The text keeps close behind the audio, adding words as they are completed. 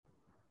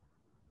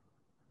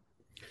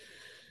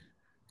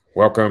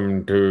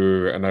Welcome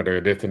to another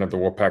edition of the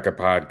Wolfpacker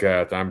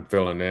Podcast. I'm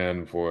filling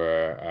in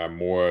for a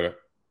more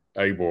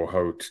able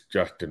host,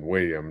 Justin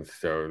Williams,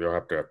 so you'll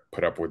have to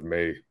put up with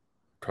me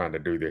trying to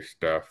do this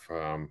stuff.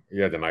 He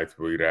has a nice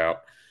readout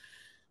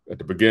at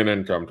the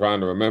beginning, so I'm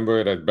trying to remember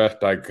it as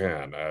best I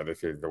can.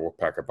 This is the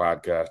Wolfpacker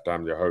Podcast.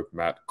 I'm your host,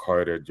 Matt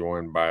Carter,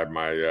 joined by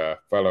my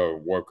fellow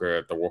worker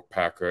at the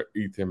Wolfpacker,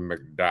 Ethan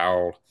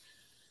McDowell.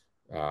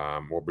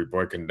 We'll be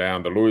breaking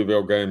down the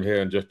Louisville game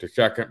here in just a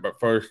second, but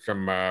first,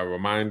 some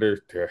reminders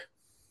to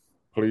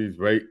please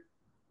rate,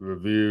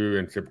 review,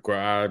 and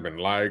subscribe and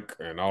like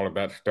and all of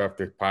that stuff.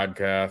 This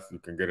podcast, you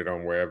can get it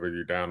on wherever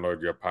you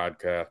download your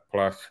podcast.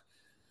 Plus,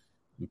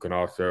 you can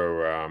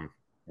also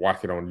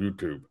watch it on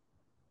YouTube.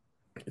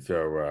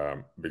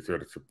 So be sure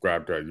to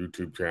subscribe to our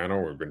YouTube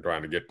channel. We've been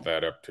trying to get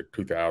that up to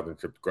 2,000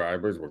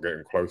 subscribers. We're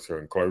getting closer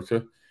and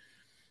closer.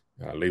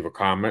 Leave a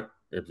comment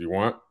if you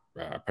want.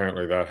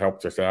 Apparently that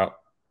helps us out.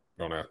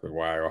 Don't ask me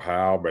why or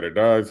how, but it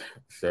does.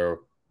 So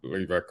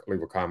leave a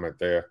comment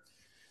there.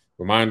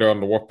 Reminder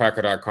on the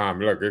wolfpacker.com.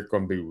 Look, it's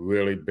going to be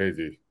really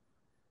busy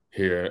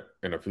here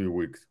in a few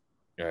weeks.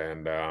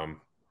 And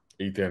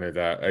Ethan is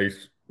our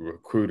ace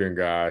recruiting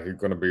guy. He's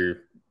going to be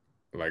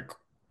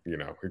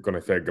he's going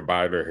to say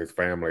goodbye to his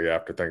family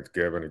after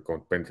Thanksgiving. He's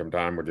going to spend some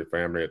time with his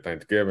family at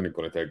Thanksgiving. He's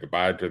going to say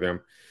goodbye to them.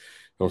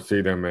 He'll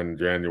see them in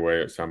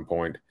January at some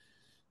point.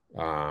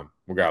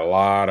 We got a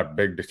lot of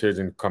big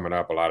decisions coming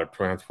up, a lot of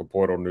transfer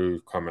portal news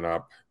coming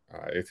up.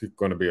 It's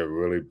going to be a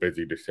really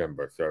busy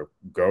December. So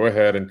go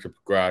ahead and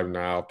subscribe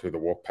now to the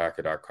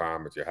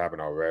wolfpacker.com if you haven't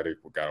already.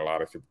 We've got a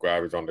lot of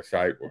subscribers on the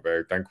site. We're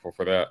very thankful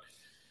for that.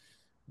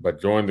 But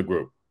join the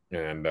group.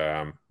 And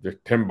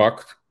just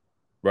 $10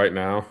 right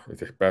now.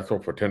 It's a special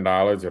for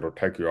 $10. It'll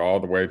take you all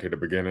the way to the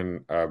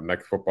beginning of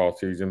next football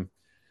season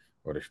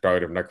or the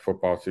start of next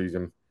football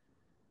season.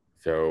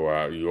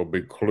 So you'll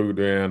be clued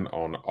in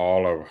on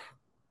all of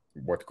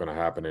what's going to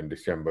happen in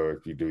December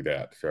if you do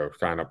that. So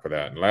sign up for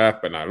that. And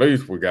last but not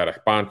least, we got a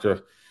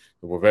sponsor.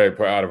 We're very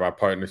proud of our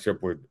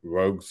partnership with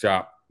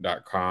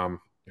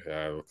rogueshop.com,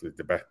 which is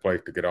the best place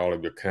to get all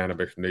of your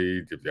cannabis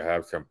needs. If you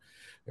have some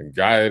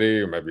anxiety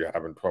or maybe you're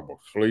having trouble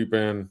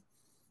sleeping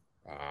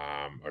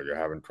or you're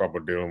having trouble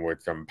dealing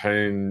with some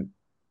pain,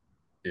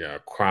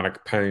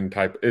 chronic pain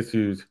type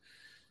issues,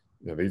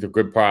 these are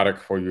good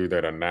products for you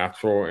that are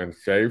natural and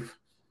safe.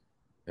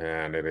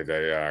 And it is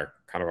a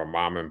kind of a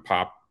mom and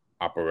pop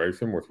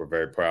operation, which we're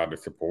very proud to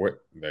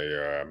support.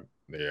 The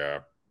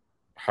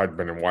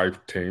husband and wife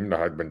team. The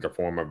husband's a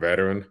former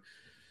veteran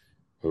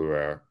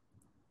who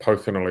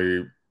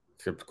personally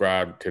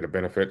subscribed to the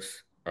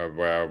benefits of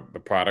the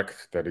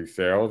products that he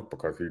sells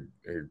because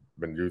he's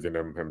been using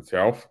them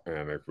himself,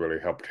 and it's really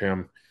helped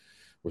him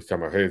with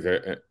some of his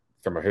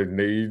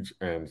needs.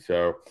 And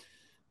so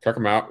check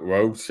them out,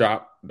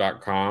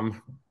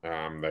 rogueshop.com.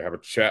 They have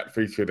a chat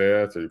feature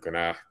there, so you can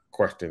ask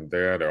questions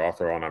there. They're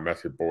also on our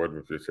message board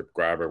with your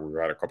subscriber. We've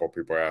had a couple of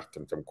people ask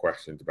them some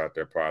questions about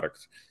their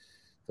products,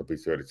 so be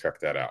sure to check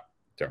that out.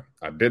 So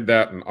I did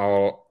that in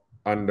all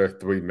under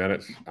 3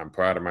 minutes. I'm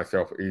proud of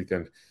myself,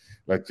 Ethan.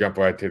 Let's jump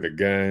right to the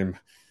game.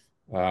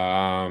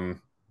 I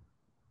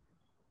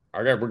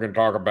guess we can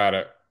talk about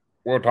it.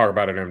 We'll talk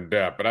about it in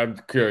depth, but I'm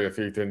curious,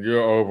 Ethan,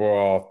 your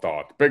overall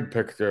thoughts, big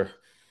picture.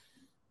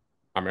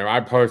 I mean,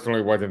 I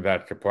personally wasn't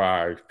that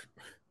surprised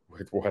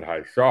with what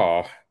I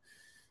saw.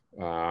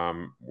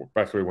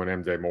 Especially when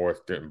MJ Morris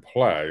didn't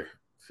play.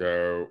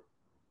 So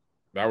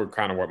that was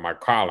kind of what my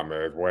column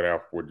is. What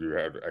else would you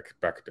have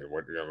expected?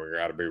 We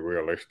got to be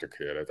realistic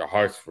here. There's a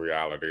harsh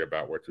reality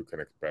about what you can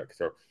expect.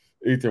 So,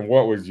 Ethan,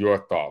 what was your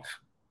thoughts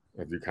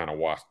as you kind of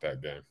watched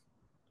that game?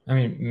 I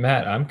mean,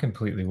 Matt, I'm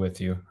completely with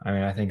you. I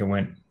mean, I think it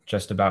went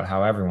just about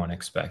how everyone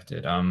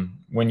expected.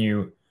 When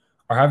you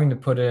are having to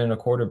put in a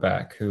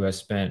quarterback who has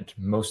spent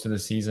most of the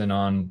season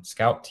on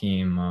scout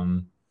team,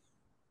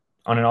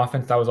 on an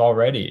offense that was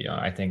already,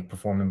 I think,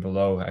 performing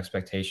below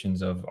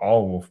expectations of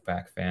all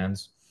Wolfpack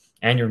fans.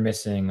 And you're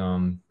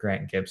missing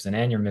Grant Gibson,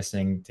 and you're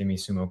missing Demi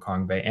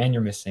Sumo-Kongbe, and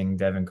you're missing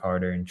Devin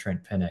Carter and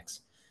Trent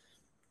Penix.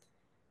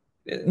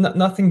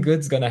 Nothing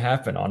good's going to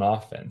happen on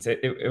offense.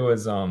 It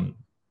was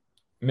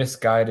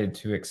misguided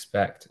to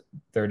expect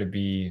there to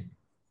be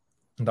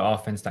the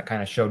offense that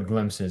kind of showed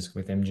glimpses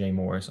with MJ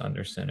Morris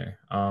under center.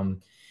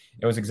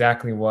 It was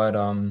exactly what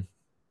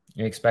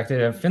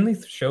expected. And Finley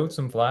showed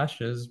some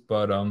flashes,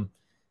 but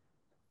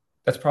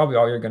that's probably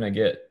all you're going to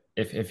get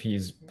if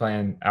he's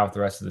playing out the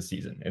rest of the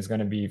season. It's going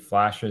to be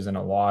flashes and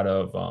a lot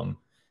of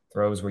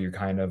throws where you're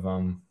kind of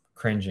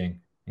cringing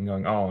and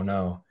going, oh,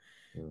 no.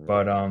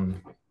 But,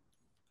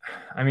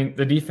 I mean,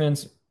 the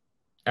defense,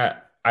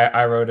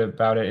 I wrote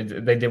about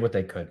it. They did what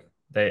they could.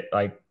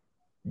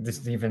 This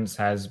defense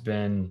has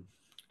been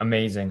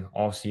amazing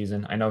all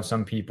season. I know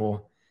some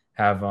people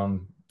have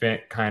been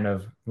kind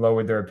of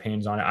lowered their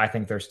opinions on it. I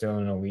think they're still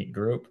an elite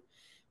group,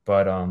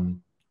 but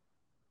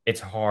it's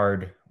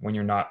hard when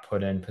you're not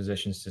put in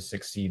positions to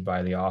succeed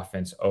by the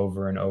offense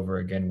over and over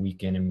again,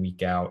 week in and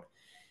week out,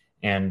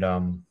 and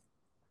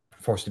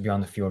forced to be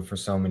on the field for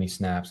so many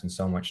snaps and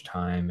so much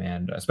time,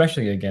 and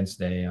especially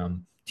against a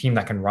team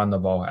that can run the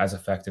ball as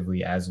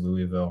effectively as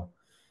Louisville.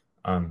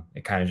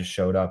 It kind of just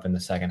showed up in the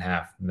second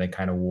half. They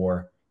kind of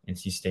wore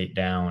NC State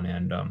down,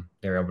 and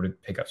they were able to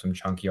pick up some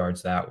chunk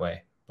yards that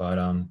way. But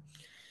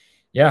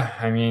yeah,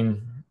 I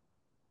mean,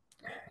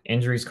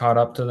 injuries caught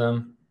up to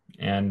them,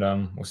 and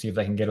we'll see if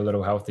they can get a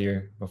little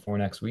healthier before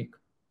next week.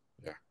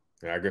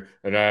 Yeah,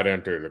 and add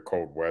into the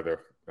cold weather.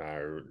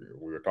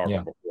 We were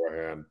talking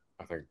beforehand.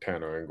 I think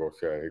Tanner Ingle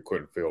said he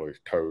couldn't feel his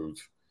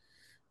toes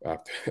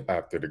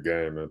after the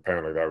game, and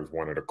apparently that was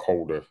one of the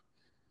colder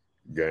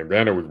games.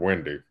 And it was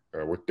windy,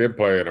 which did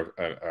play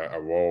a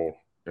role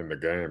in the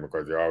game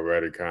because you're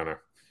already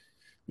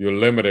you're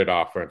limited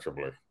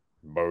offensively,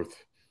 both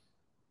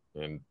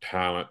in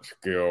talent,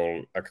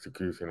 skill,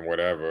 execution,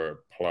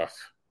 whatever, plus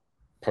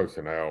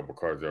personnel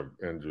because of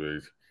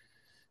injuries.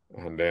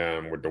 And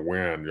then with the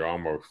wind, you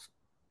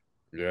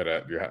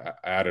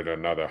added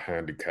another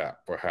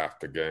handicap for half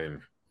the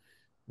game,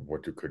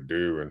 what you could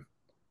do.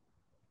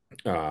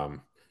 And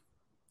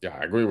yeah,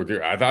 I agree with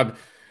you. I thought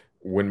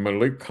when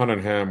Malik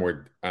Cunningham was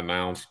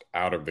announced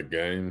out of the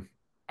game,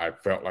 I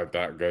felt like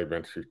that gave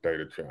NC State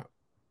a chance.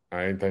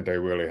 I didn't think they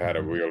really had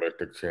a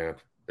realistic chance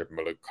if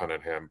Malik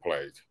Cunningham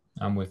plays.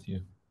 I'm with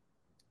you.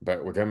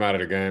 But with him out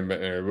of the game,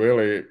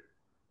 the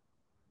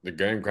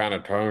game kind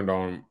of turned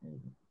on.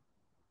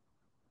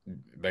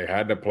 They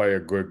had to play a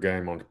good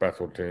game on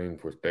special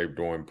teams, which they've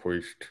doing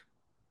preached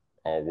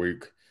all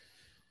week.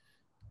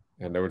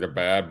 And there was a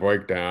bad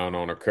breakdown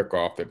on a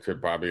kickoff that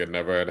should probably have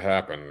never had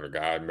happened. The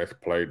guy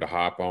misplayed the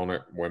hop on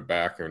it, went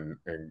back and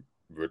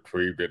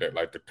retrieved it at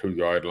like the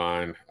 2-yard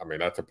line. I mean,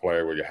 that's a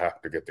play where you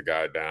have to get the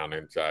guy down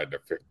inside the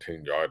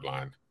 15-yard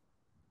line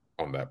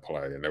on that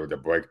play. And there was a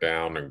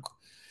breakdown and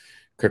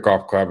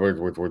kickoff coverage,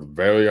 which was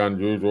very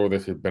unusual.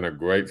 This has been a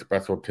great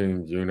special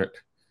teams unit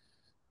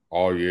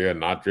all year,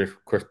 not just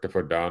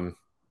Christopher Dunn.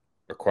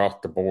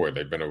 Across the board,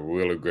 they've been a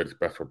really good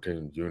special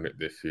teams unit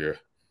this year.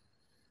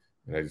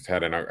 And they just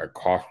had a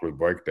costly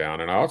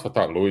breakdown. And I also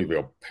thought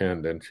Louisville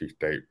pinned NC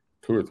State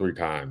 2 or 3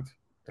 times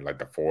at like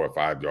the 4 or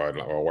 5 yard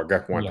line. Well, I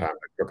guess one time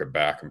they took it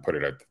back and put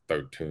it at the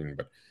 13.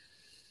 But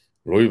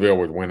Louisville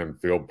was winning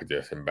field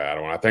position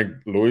battle. And I think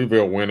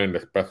Louisville winning the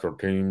special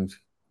teams,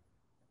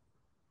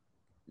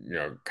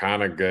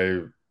 kind of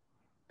gave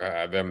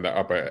them the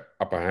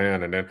upper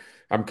hand. And then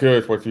I'm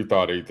curious what you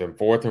thought, Ethan.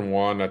 4th and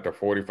 1 at the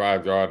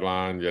 45-yard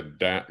line,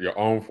 your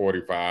own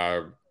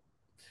 45.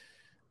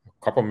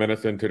 A couple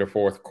minutes into the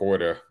fourth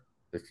quarter,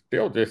 it's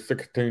still just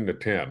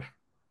 16-10.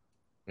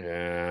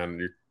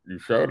 And you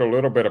showed a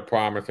little bit of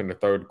promise in the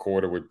third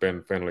quarter with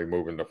Ben Finley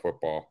moving the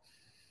football.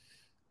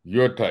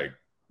 Your take.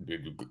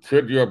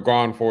 Should you have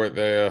gone for it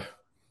there?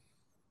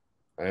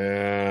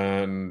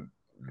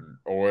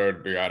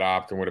 Or the other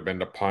option would have been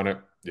to punt it.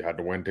 You had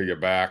to win to your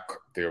back.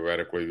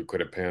 Theoretically, you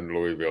could have pinned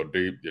Louisville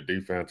deep. Your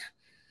defense,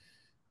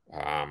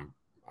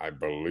 I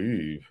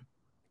believe,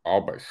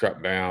 all but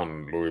shut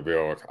down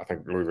Louisville. I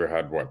think Louisville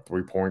had,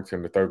 3 points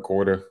in the third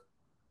quarter?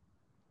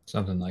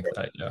 Something like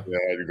that, yeah.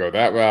 Yeah, you go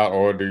that route,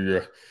 or do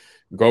you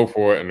go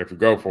for it? And if you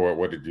go for it,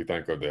 what did you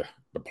think of the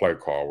play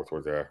call, which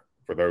was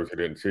for those who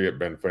didn't see it,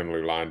 Ben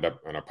Finley lined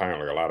up, and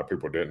apparently a lot of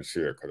people didn't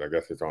see it because I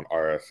guess it's on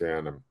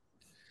RSN, and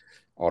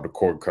all the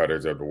cord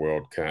cutters of the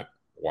world can't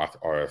watch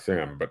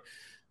RSN. But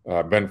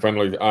Ben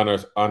Finley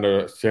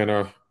under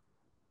center,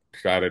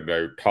 decided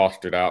they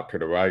tossed it out to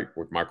the right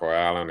with Michael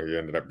Allen. He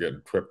ended up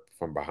getting tripped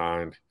from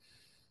behind.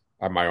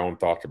 I have my own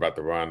thoughts about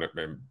the run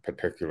in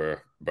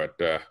particular, but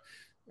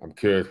I'm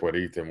curious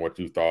what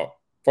you thought.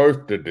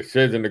 First, the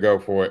decision to go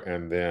for it,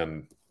 and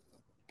then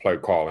play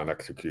call and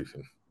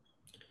execution.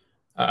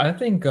 I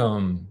think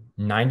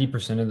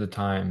 90% of the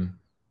time,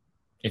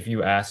 if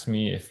you ask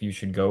me if you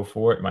should go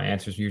for it, my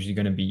answer is usually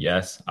going to be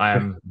yes. I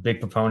am a big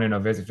proponent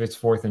of it. If it's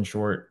 4th and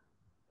short,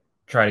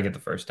 try to get the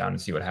first down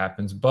and see what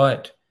happens.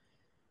 But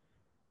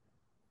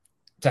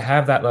to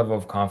have that level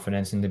of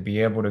confidence and to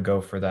be able to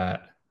go for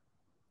that,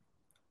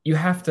 you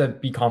have to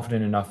be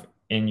confident enough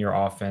in your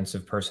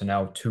offensive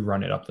personnel to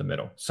run it up the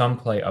middle. Some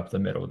play up the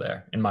middle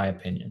there, in my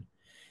opinion.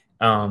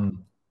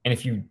 And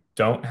if you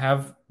don't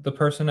have the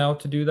personnel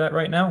to do that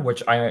right now,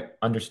 which I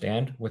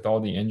understand with all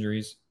the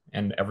injuries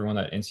and everyone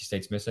that NC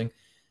State's missing,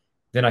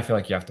 then I feel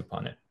like you have to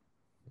punt it.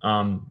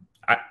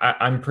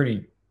 I'm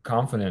pretty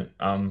confident.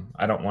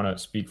 I don't want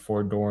to speak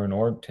for Doran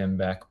or Tim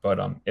Beck, but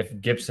if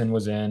Gibson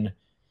was in,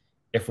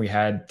 if we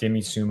had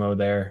Demi Sumo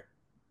there,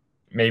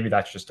 maybe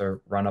that's just a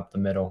run up the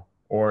middle.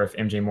 Or if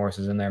MJ Morris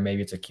is in there,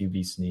 maybe it's a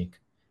QB sneak.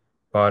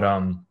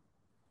 But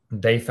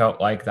they felt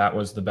like that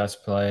was the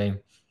best play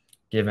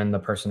given the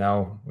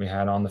personnel we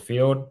had on the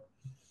field.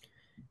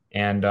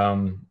 And,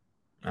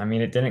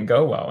 it didn't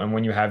go well. And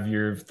when you have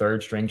your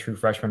third-string true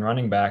freshman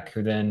running back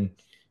who then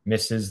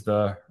misses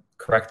the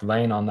correct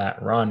lane on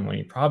that run when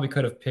he probably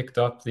could have picked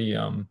up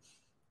the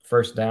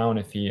first down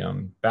if he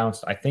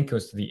bounced, I think it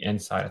was to the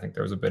inside. I think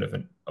there was a bit of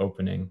an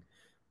opening.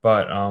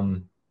 But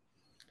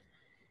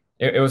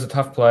it was a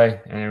tough play,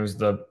 and it was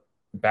the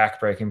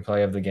back-breaking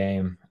play of the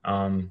game.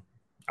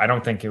 I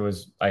don't think it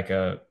was like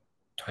a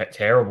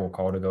terrible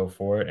call to go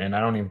for it, and I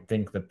don't even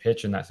think the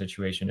pitch in that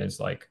situation is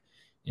like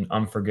an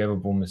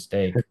unforgivable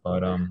mistake.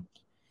 But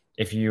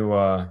if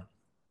you're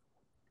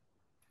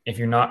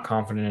not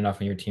confident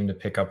enough in your team to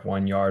pick up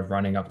 1 yard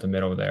running up the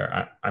middle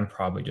there, I'm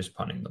probably just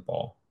punting the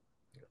ball.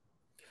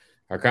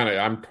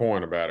 I'm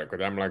torn about it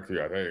because I'm like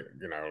you. I think,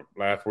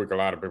 last week a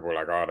lot of people were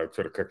like, oh, they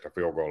should have kicked a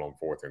field goal on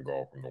 4th and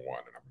goal from the 1.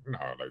 And no,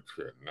 they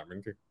shouldn't. I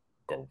mean, just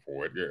go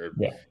for it.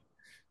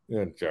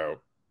 Yeah. And so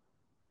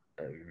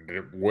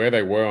where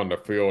they were on the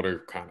field is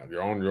kind of,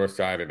 you're on your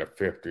side of the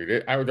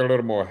 50. I was a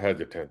little more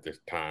hesitant this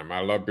time.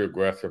 I love the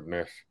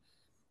aggressiveness.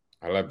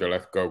 I love the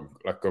let's go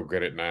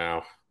get it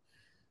now.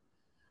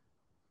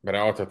 But I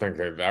also think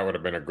that would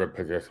have been a good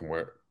position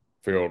where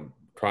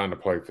trying to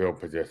play field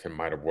position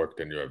might have worked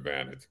in your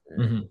advantage.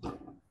 Mm-hmm.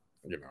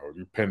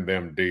 You pin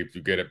them deep,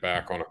 you get it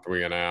back on a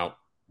 3 and out,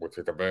 which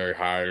is a very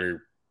highly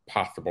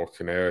possible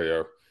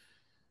scenario.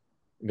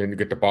 Then you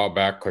get the ball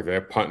back because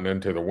they're punting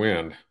into the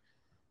wind.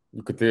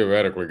 You could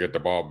theoretically get the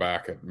ball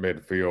back at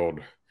midfield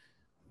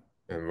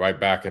and right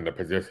back in the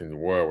position you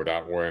were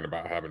without worrying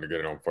about having to get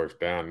it on 1st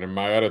down. And then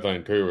my other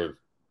thing too is,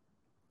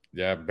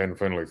 Ben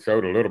Finley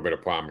showed a little bit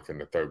of promise in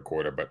the 3rd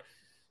quarter, but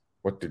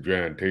what's the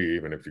guarantee,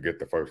 even if you get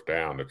the 1st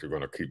down, that you're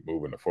going to keep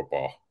moving the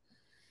football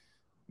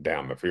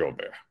down the field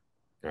there?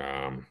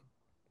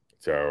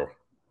 So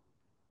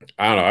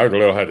I don't know. I was a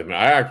little hesitant.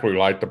 I actually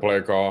liked the play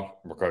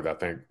call because I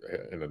think,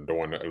 and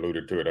Dorn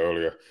alluded to it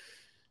earlier,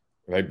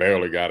 they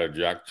barely got a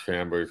Jack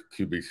Chambers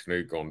QB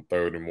sneak on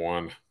 3rd and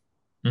 1.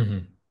 Mm-hmm.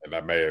 And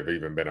that may have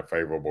even been a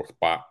favorable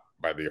spot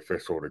by the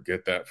official to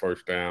get that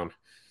 1st down.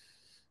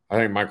 I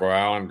think Michael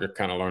Allen just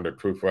kind of learned a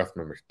true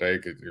freshman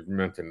mistake. As you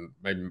mentioned,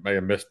 may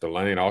have missed the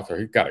lane. Also,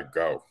 he's got to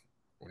go.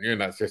 When you're in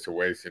that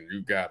situation,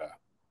 you gotta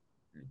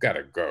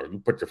go. You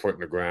put your foot in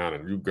the ground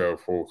and you go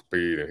full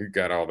speed, and he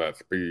got all that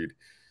speed.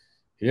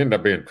 He ended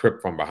up being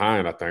tripped from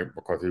behind, I think,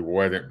 because he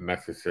wasn't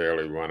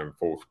necessarily running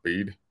full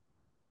speed.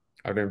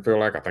 I didn't feel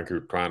like. I think he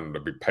was trying to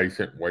be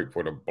patient, wait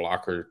for the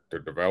blocker to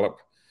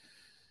develop.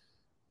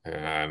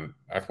 And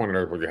that's one of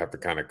those where you have to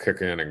kind of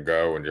kick in and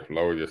go and just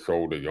lower your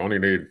shoulder. You only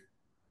need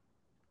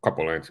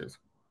couple inches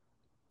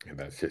in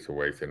that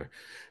situation.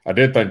 I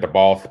did think the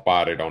ball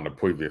spotted on the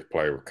previous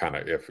play was kind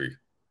of iffy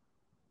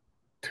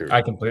too.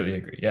 I completely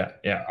agree. Yeah.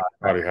 I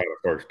thought he had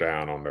a 1st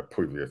down on the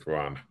previous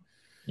run.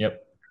 Yep.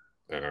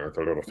 And I was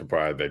a little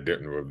surprised they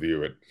didn't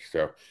review it.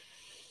 So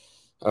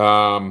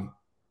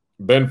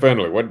Ben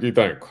Finley, what do you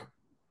think?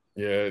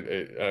 Yeah,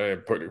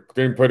 it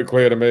seemed pretty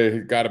clear to me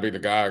he's got to be the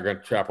guy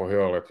against Chapel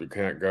Hill if you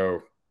can't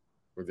go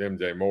with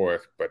MJ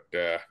Morris. But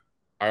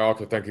I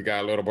also think he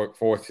got a little bit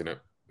fortunate.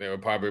 There were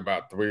probably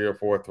about 3 or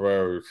 4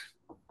 throws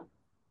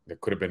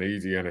that could have been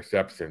easy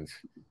interceptions.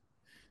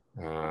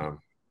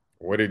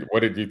 What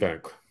did you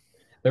think?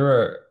 There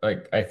were,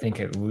 I think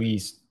at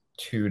least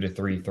 2 to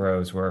 3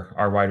 throws where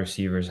our wide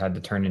receivers had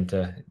to turn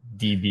into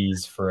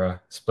DBs for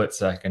a split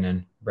second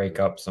and break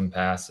up some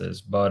passes.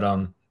 But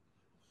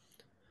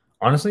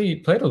honestly, he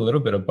played a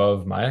little bit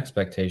above my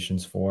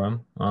expectations for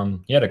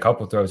him. He had a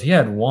couple throws. He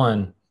had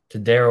one to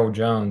Darryl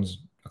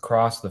Jones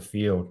across the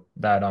field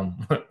that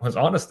was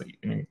honestly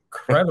an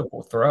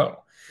incredible throw.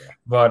 Yeah.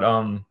 But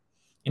and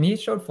he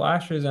showed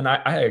flashes, and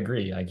I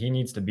agree. Like, he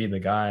needs to be the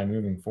guy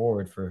moving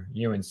forward for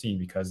UNC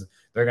because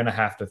they're going to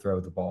have to throw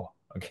the ball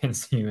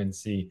against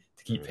UNC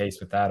to keep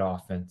pace with that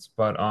offense.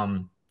 But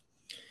I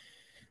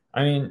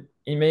mean,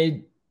 he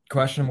made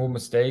questionable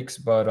mistakes,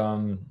 but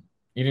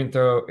he didn't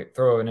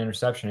throw an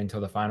interception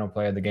until the final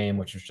play of the game,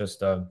 which was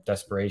just a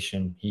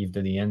desperation heave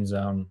to the end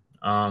zone.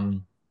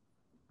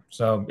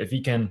 So if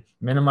he can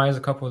minimize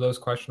a couple of those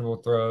questionable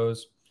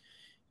throws,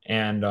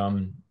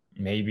 and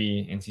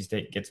maybe NC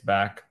State gets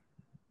back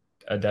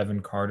a Devin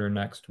Carter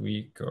next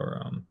week,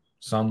 or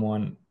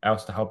someone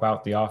else to help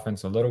out the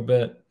offense a little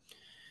bit,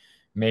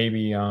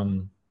 maybe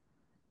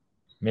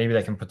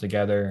they can put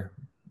together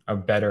a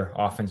better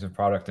offensive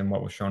product than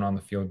what was shown on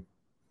the field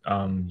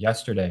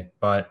yesterday.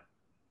 But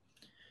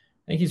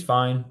I think he's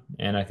fine,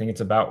 and I think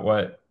it's about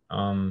what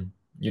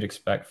you'd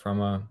expect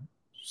from a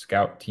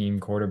scout team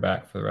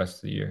quarterback for the rest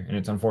of the year. And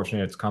it's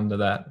unfortunate it's come to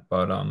that,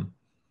 but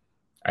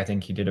I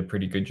think he did a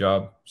pretty good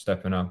job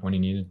stepping up when he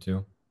needed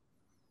to.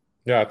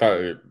 Yeah, I thought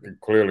it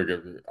clearly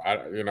I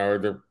don't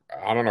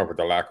know if it's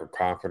a lack of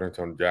confidence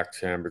on Jack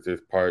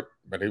Chambers' part,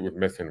 but he was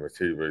missing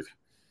receivers.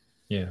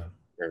 Yeah.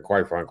 And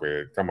quite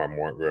frankly, some of them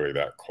weren't really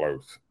that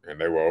close.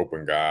 And they were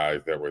open guys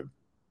that were,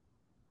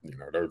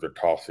 those are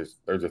tosses,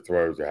 those are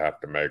throws you have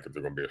to make if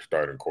you're going to be a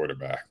starting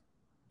quarterback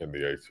in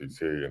the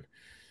ACC.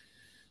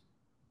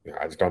 And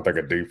I just don't think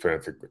a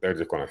defense, they're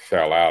just going to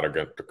sell out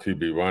against the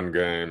QB run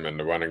game and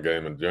the running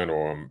game in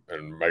general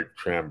and make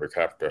Chambers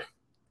have to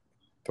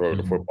throw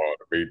the football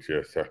to beat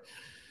you. So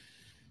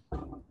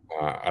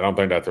I don't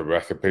think that's a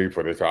recipe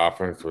for this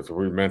offense, which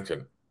we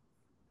mentioned.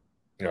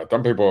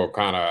 Some people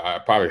I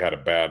probably had a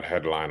bad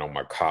headline on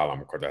my column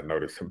because I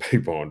noticed some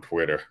people on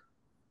Twitter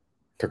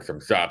took some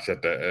shots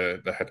at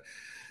that.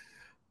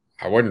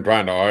 I wasn't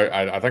trying to,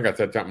 I think I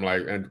said something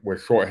like, and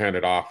with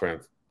shorthanded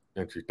offense,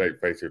 NC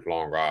State faces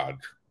long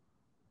odds.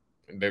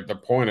 The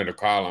point of the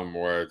column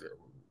was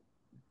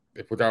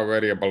it was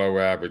already a below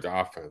average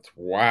offense.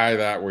 Why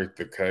that was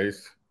the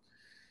case,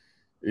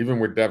 even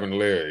with Devin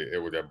Leary, it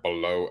was a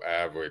below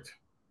average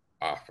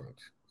offense.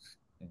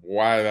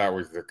 Why that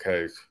was the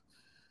case,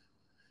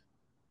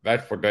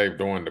 that's for Dave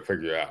Dorn to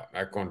figure out.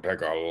 That's going to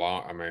take a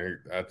long, I mean,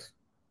 that's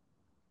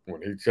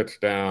when he sits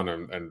down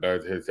and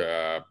does his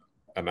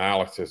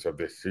analysis of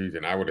this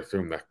season, I would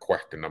assume that's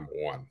question number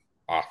one: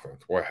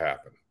 offense. What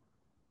happened?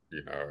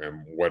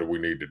 And what do we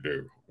need to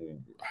do?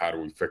 How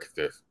do we fix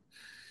this?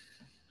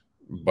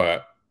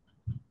 But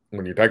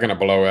when you're taking a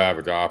below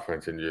average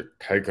offense and you're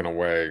taking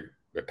away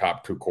the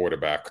top two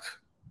quarterbacks,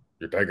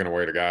 you're taking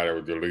away the guy that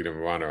was your leading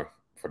runner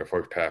for the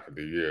first half of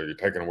the year, you're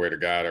taking away the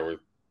guy that was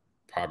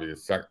probably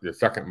your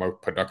second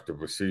most productive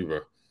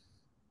receiver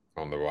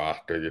on the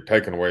roster, you're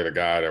taking away the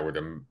guy that was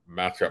a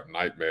matchup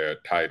nightmare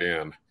at tight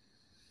end,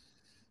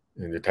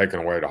 and you're taking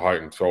away the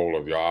heart and soul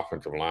of your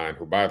offensive line,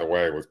 who, by the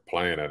way, was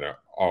playing at an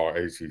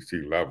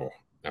all-ACC level.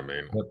 I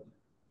mean,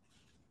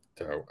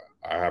 so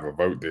I have a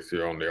vote this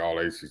year on the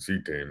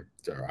all-ACC team,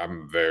 so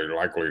I'm very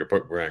likely to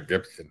put Grant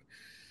Gibson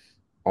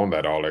on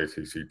that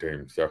all-ACC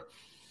team. So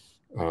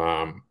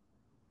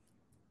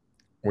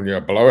when you're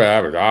a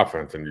below-average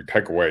offense and you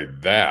take away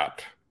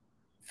that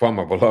from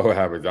a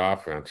below-average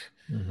offense,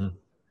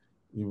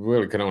 you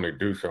really can only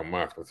do so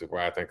much, which is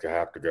why I think you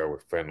have to go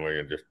with Finley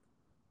and just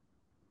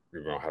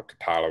you're going to have to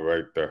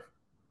tolerate the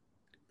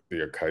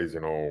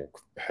occasional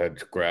head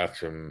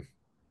scratching,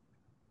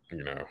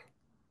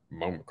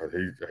 moment, because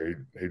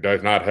he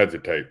does not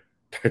hesitate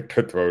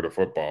to throw the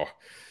football.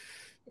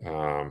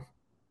 And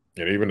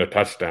even the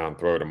touchdown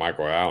throw to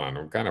Michael Allen,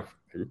 he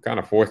was kind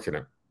of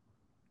fortunate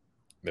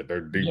that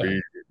their DB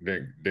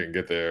didn't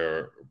get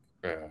there.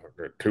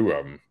 Two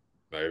of them,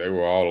 they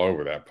were all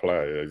over that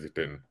play. They just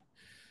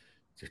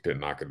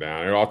didn't knock it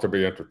down. It'll also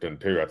be interesting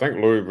too. I think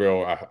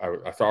Louisville.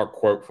 I saw a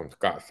quote from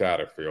Scott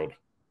Satterfield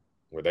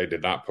where they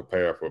did not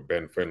prepare for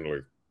Ben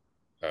Finley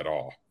at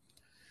all,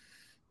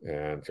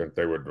 and since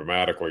they were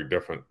dramatically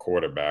different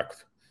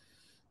quarterbacks,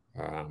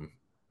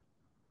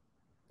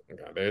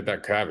 they had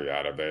that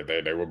caveat of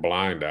they were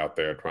blind out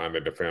there trying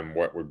to defend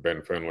what was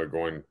Ben Finley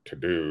going to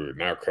do.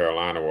 Now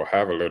Carolina will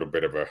have a little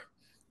bit of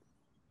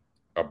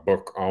a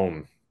book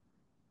on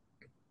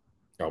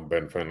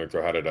Ben Finley.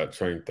 So how did that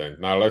change things?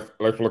 Now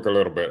let's look a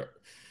little bit.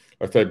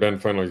 Let's say Ben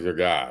Finley's your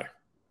guy.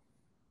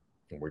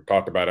 And we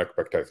talked about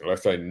expectations.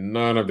 Let's say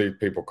none of these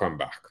people come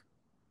back.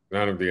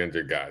 None of the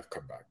injured guys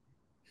come back.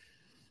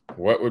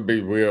 What would be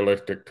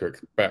realistic to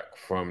expect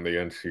from the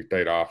NC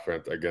State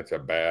offense against a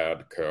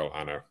bad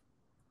Carolina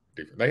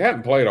defense? They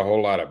hadn't played a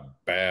whole lot of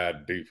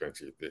bad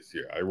defenses this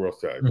year, I will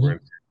say.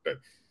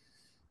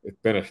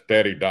 It's been a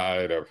steady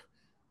diet of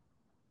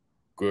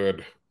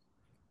good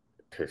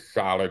to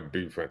solid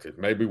defenses.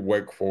 Maybe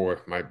Wake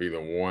Forest might be the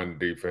one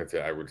defense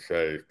that I would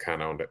say is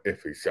kind of on the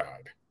iffy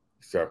side.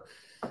 So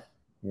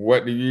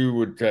what do you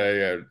would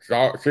say,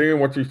 seeing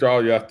what you saw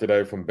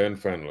yesterday from Ben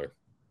Finley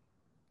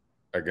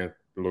against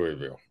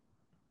Louisville,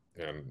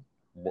 and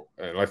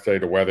let's say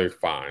the weather's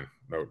fine,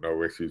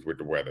 no issues with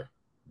the weather.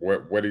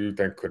 What do you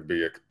think could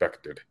be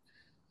expected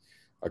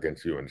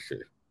against UNC?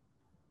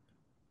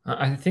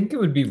 I think it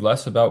would be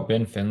less about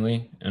Ben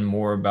Finley and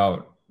more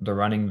about the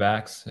running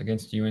backs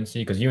against UNC,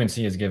 because UNC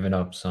has given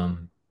up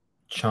some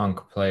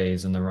chunk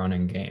plays in the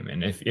running game.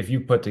 And if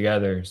you put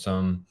together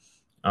some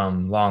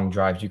long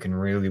drives, you can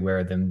really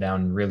wear them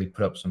down and really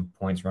put up some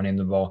points running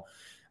the ball.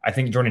 I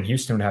think Jordan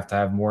Houston would have to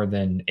have more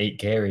than 8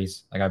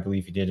 carries, like I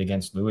believe he did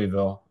against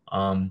Louisville.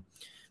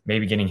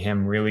 Maybe getting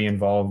him really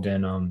involved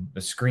in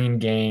the screen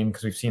game,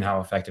 because we've seen how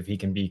effective he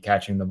can be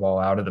catching the ball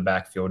out of the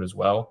backfield as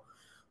well.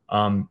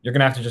 You're going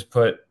to have to just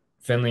put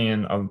Finley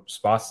in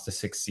spots to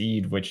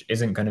succeed, which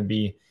isn't going to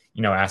be,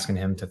 asking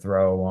him to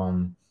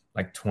throw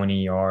like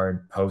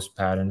 20-yard post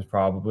patterns.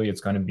 Probably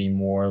it's going to be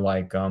more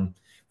like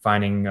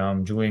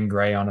finding Julian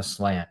Gray on a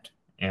slant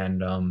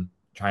and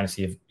trying to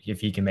see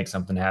if he can make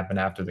something happen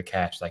after the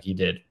catch, like he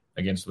did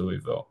against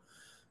Louisville.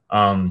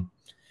 I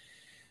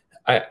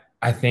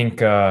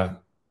think,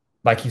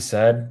 like you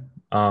said,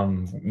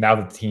 now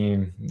the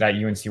team that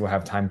UNC will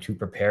have time to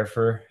prepare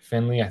for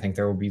Finley, I think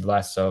there will be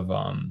less of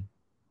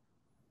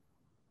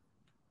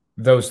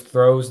those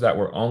throws that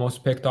were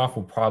almost picked off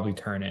will probably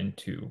turn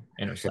into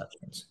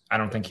interceptions. I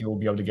don't think he will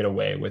be able to get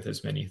away with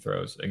as many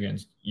throws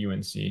against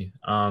UNC.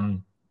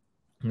 Now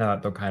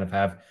that they'll kind of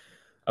have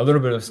a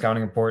little bit of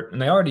scouting report,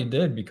 and they already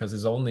did, because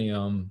his only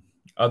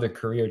other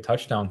career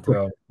touchdown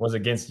throw was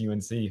against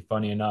UNC,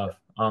 funny enough.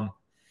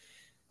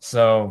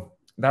 So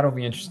that'll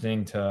be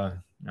interesting to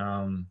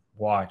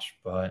watch,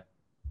 but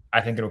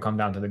I think it'll come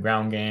down to the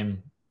ground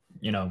game,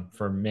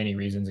 for many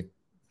reasons, to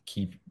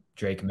keep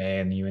Drake May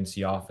and the UNC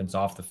offense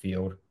off the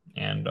field.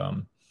 And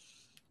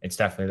it's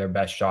definitely their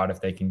best shot if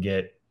they can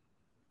get,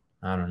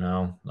 I don't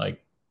know,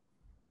 like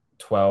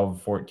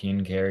 12,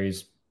 14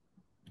 carries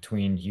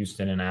between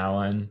Houston and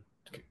Allen,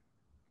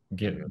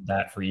 get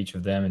that for each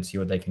of them and see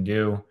what they can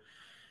do.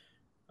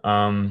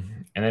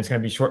 And then it's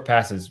going to be short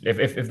passes.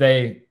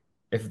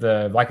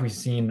 If like we've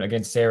seen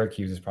against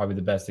Syracuse is probably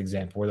the best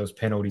example, where those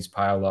penalties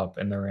pile up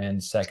and they're in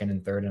second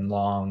and third and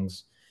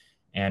longs,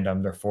 and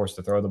they're forced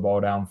to throw the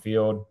ball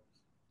downfield,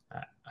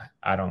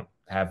 I don't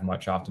have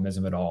much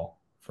optimism at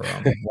all for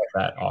what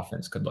that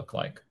offense could look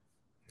like.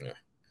 Yeah.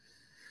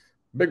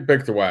 Big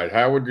picture wise,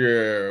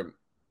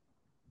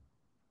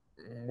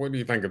 what do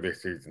you think of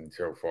this season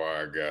so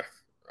far, I guess?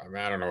 I mean,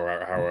 I don't know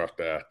how else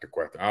to ask the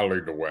question. I'll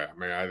lead the way. I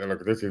mean,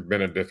 look, this has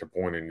been a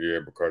disappointing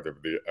year because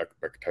of the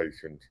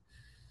expectations.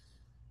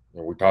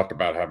 We talked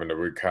about having to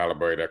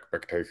recalibrate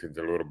expectations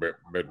a little bit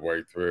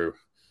midway through.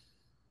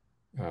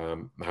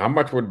 How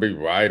much would be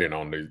riding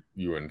on the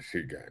UNC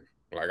game?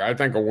 Like, I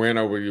think a win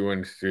over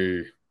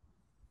UNC,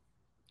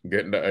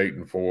 getting to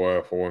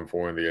 8-4,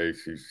 4-4 in the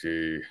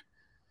ACC,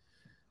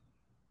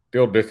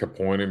 still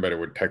disappointing, but it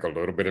would take a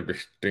little bit of the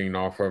steam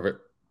off of it.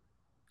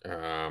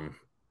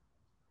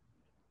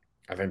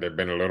 I think they've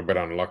been a little bit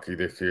unlucky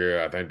this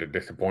year. I think the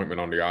disappointment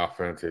on the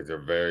offense is a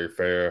very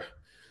fair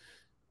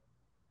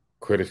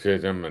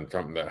criticism and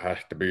something that has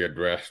to be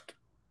addressed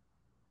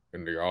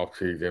in the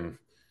offseason.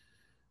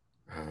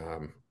 I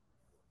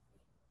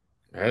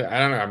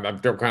don't know. I'm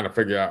still trying to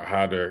figure out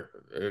how to.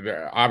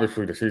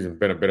 Obviously, the season's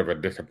been a bit of a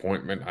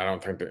disappointment. I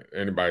don't think that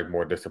anybody's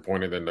more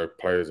disappointed than the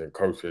players and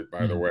coaches,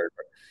 by the way.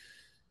 But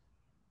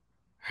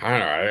I don't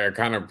know. I'm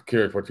kind of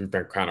curious what you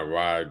think kind of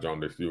rides on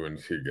this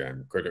UNC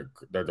game.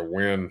 Does a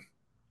win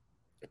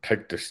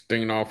take the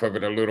sting off of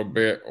it a little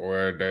bit,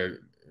 or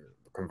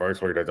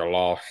conversely, does a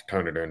loss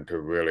turn it into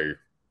really,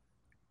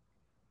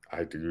 I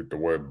hate to use the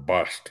word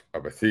bust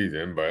of a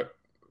season, but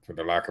for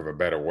the lack of a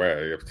better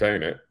way of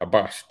saying it, a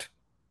bust?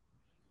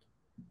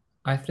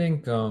 I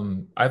think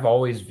I've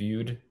always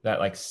viewed that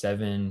like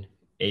 7-8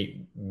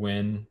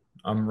 win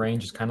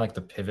range is kind of like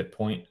the pivot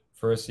point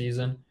for a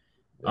season.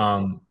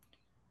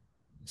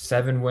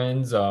 7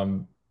 wins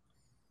on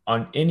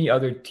any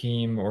other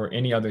team or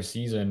any other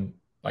season,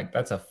 like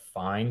that's a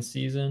fine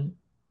season.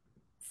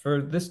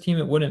 For this team,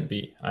 it wouldn't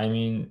be. I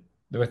mean,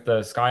 with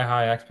the sky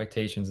high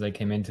expectations they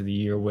came into the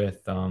year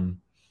with,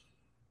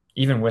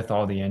 even with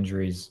all the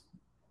injuries,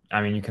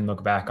 I mean, you can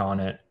look back on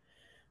it.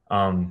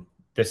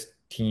 This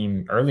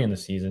team early in the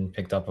season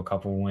picked up a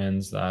couple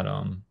wins that,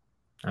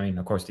 I mean,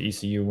 of course, the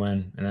ECU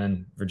win, and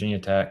then Virginia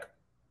Tech,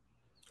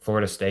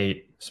 Florida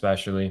State,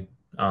 especially.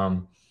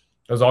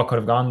 Those all could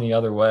have gone the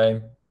other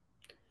way.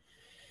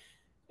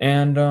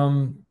 And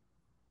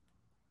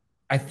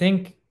I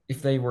think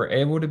if they were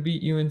able to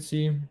beat UNC,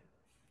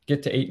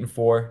 get to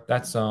 8-4,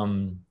 that's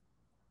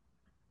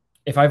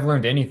if I've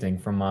learned anything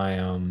from my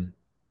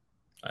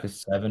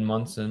 7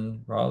 months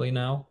in Raleigh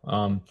now,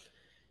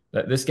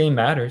 that this game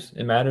matters.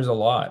 It matters a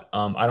lot.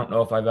 I don't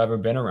know if I've ever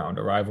been around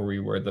a rivalry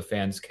where the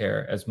fans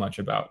care as much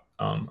about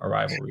a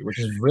rivalry, which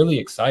is really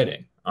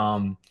exciting.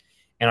 And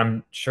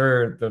I'm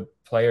sure the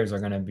players are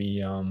going to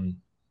be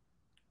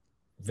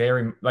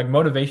very, like,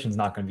 motivation's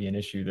not going to be an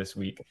issue this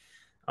week.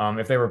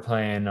 If they were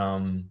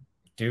playing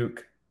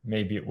Duke,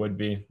 maybe it would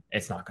be.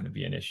 It's not going to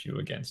be an issue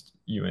against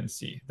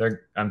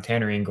UNC.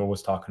 Tanner Engel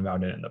was talking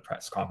about it in the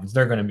press conference.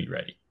 They're going to be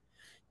ready.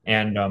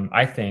 And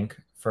I think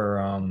for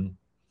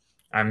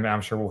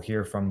I'm sure we'll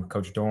hear from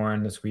Coach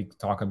Doran this week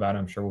talk about it.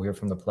 I'm sure we'll hear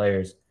from the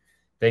players.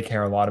 They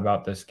care a lot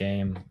about this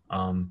game.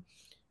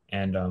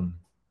 And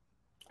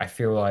I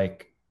feel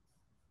like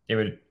it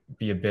would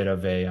be a bit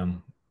of a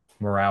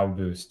morale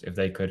boost if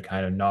they could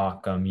kind of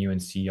knock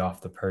UNC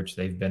off the perch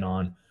they've been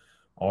on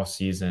all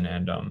season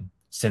and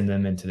send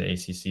them into the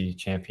ACC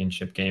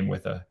championship game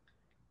with a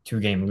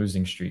 2-game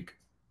losing streak.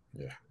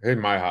 Yeah. Here's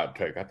my hot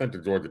take. I think the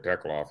Georgia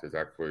Tech loss is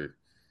actually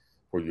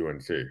for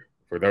UNC.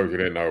 For those who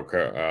didn't know,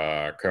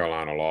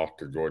 Carolina lost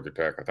to Georgia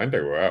Tech. I think they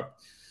were up.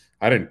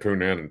 I didn't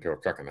tune in until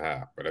second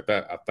half, but at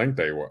that, I think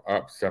they were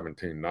up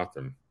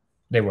 17-0.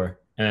 They were,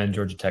 and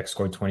Georgia Tech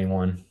scored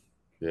 21.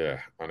 Yeah,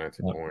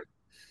 unanswered point.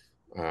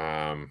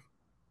 I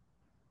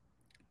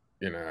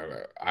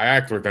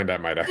actually think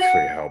that might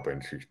actually help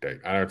NC State.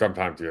 I know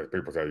sometimes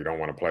people say you don't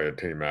want to play a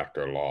team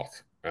after a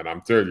loss, and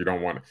I'm sure you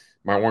don't want to.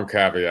 My one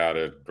caveat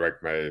is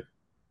Drake May,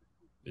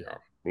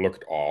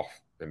 looked off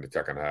in the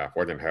second half.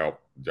 Wasn't helped.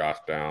 Josh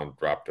Downs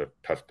dropped a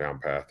touchdown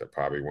pass that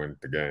probably wins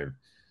the game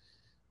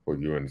for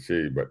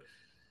UNC, but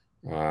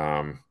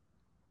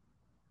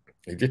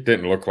he just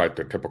didn't look like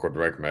the typical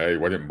Drake May. He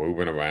wasn't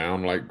moving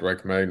around like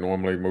Drake May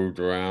normally moves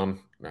around,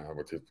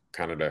 which is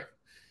kind of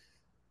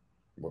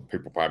what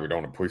people probably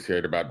don't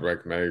appreciate about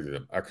Drake May. He's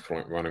an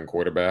excellent running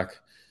quarterback.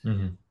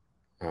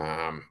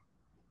 Mm-hmm.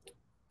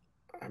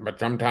 But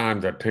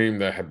sometimes a team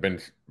that have been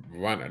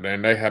running,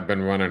 and they have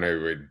been running a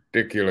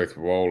ridiculous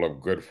roll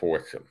of good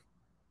fortune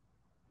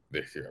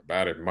this year,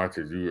 about as much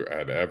as you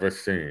had ever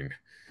seen.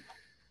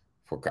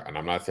 And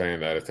I'm not saying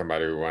that as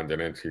somebody who runs an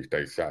NC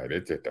State side.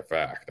 It's just a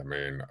fact. I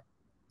mean,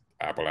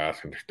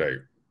 Appalachian State,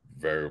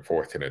 very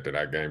fortunate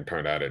that game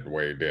turned out the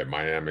way it did.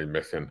 Miami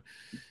missing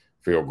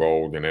field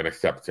goals and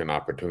interception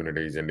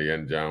opportunities in the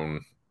end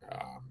zone.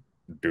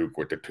 Duke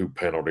with the 2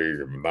 penalties.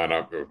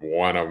 If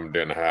one of them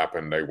didn't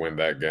happen, they win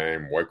that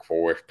game. Wake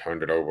Forest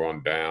turned it over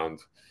on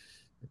downs.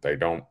 If they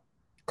don't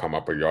come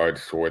up a yard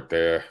short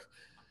there,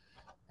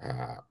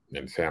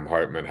 and Sam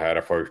Hartman had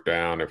a first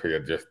down if he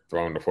had just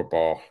thrown the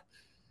football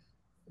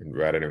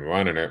rather than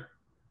running it.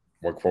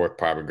 Wake Forest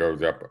probably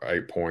goes up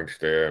 8 points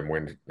there and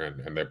wins,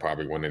 and they're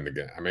probably winning the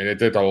game. I mean,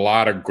 it's a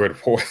lot of good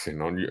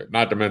forcing on you.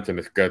 Not to mention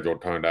the schedule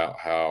turned out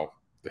how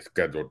the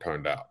schedule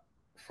turned out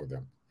for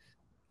them.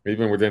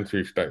 Even with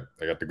NC State,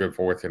 they got the good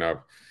fortune of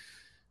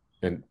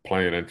in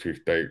playing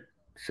NC State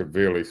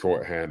severely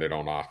shorthanded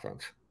on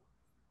offense.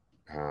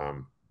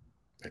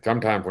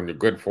 Sometimes when your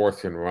good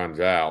fortune runs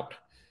out,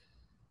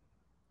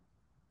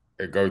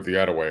 it goes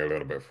the other way a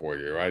little bit for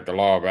you, right? The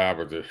law of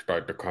averages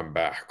start to come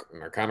back,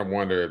 and I kind of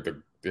wonder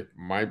if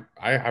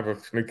I have a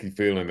sneaky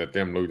feeling that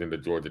them losing to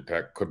Georgia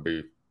Tech could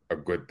be a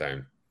good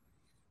thing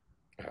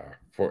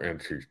for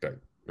NC State.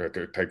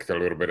 It takes a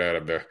little bit out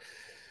of the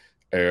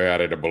air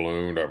out of the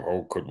balloon of,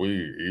 could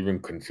we even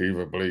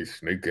conceivably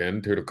sneak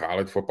into the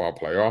college football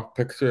playoff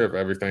picture if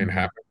everything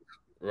happens?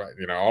 Right,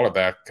 all of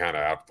that kind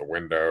of out the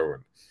window.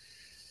 And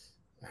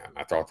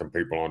I saw some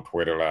people on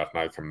Twitter last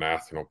night, some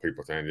national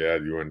people saying, yeah,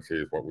 UNC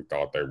is what we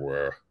thought they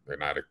were. They're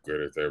not as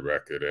good as their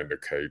record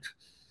indicates.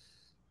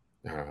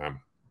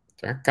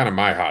 That's kind of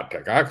my hot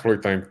take. I actually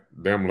think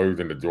them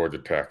losing to Georgia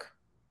Tech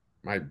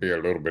might be a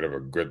little bit of a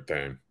good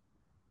thing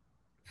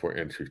for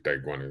NC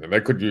State going in. And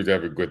they could use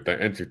every good thing.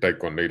 NC State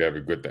going to need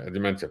every good thing. As you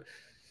mentioned,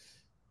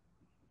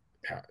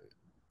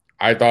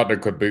 I thought they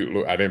could beat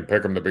 – I didn't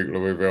pick them to beat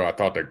Louisville. I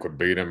thought they could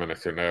beat them in a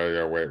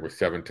scenario where it was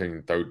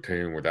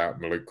 17-13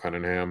 without Malik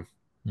Cunningham.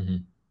 Mm-hmm.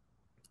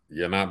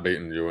 You're not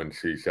beating UNC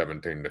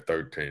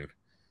 17-13.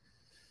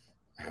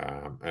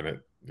 And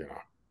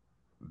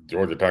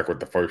Georgia Tech was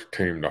the first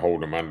team to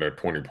hold them under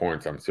 20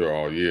 points, I'm sure,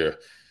 all year.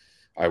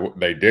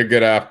 They did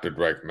get after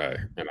Drake May,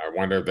 and I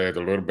wonder if there's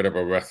a little bit of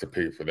a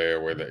recipe for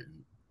there where the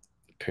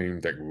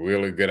teams that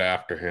really get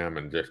after him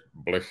and just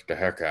blitz the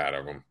heck out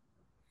of him.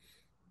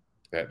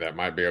 That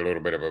might be a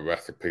little bit of a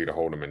recipe to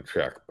hold him in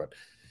check. But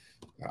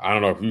I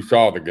don't know if you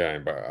saw the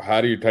game, but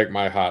how do you take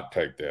my hot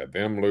take there?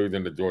 Them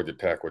losing to Georgia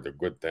Tech was a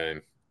good thing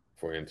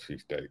for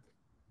NC State.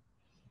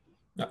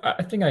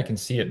 I think I can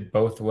see it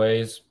both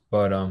ways,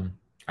 but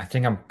I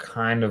think I'm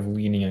kind of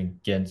leaning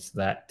against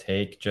that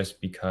take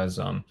just because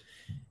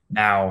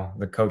now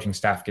the coaching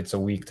staff gets a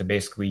week to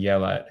basically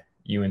yell at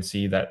UNC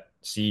that,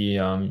 see,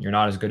 you're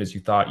not as good as you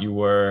thought you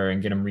were,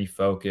 and get them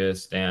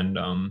refocused and,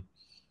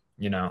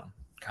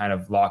 kind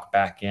of lock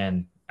back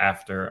in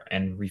after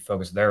and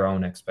refocus their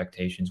own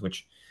expectations,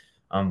 which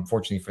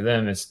fortunately for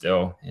them is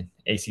still an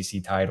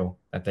ACC title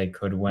that they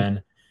could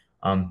win.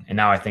 And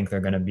now I think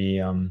they're going to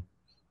be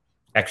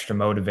extra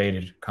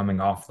motivated coming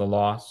off the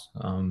loss.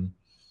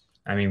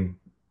 I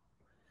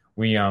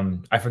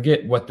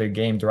forget what the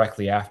game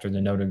directly after the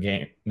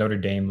Notre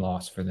Dame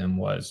loss for them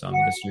was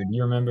this year. Do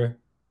you remember?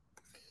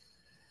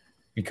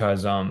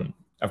 Because of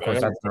course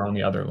that's their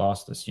only other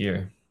loss this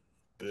year.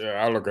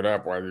 Yeah, I'll look it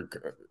up while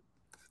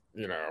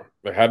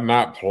they had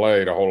not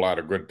played a whole lot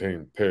of good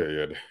teams,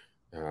 period.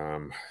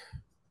 And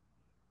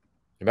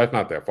that's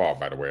not their fault,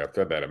 by the way. I've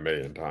said that a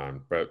million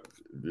times. But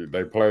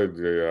they played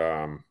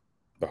the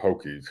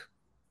Hokies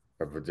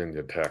of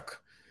Virginia Tech.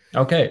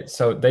 Okay,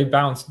 so they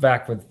bounced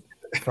back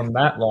from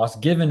that loss,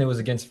 given it was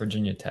against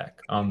Virginia Tech,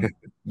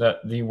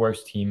 the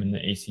worst team in the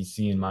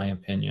ACC, in my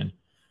opinion.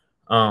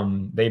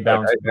 They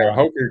bounced back.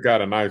 Hokies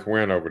got a nice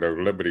win over those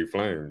Liberty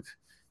Flames.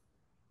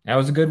 That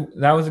was a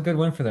good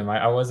win for them.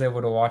 I was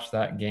able to watch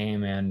that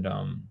game, and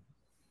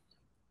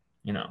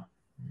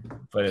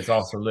but it's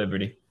also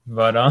Liberty.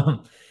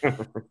 But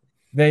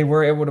they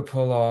were able to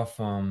pull off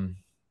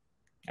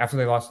after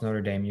they lost to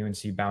Notre Dame.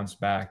 UNC bounced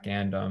back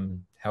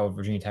and held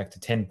Virginia Tech to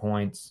 10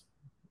 points,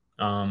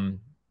 and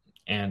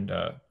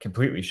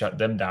completely shut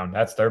them down.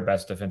 That's their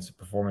best defensive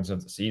performance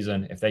of the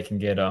season. If they can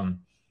get a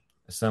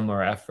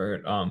similar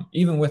effort,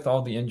 even with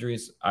all the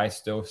injuries, I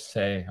still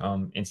say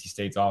NC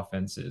State's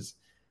offense is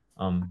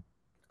a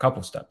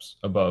couple steps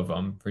above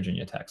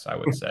Virginia Tech's, I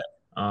would say.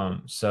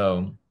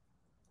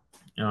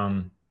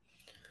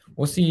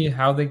 We'll see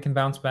how they can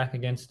bounce back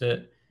against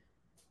it.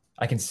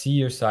 I can see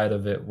your side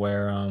of it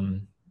where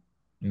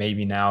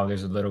maybe now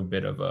there's a little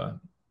bit of a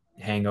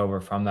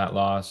hangover from that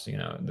loss.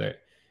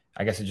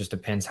 I guess it just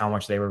depends how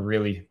much they were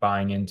really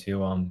buying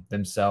into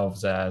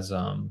themselves as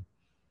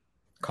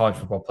college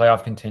football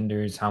playoff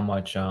contenders, how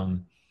much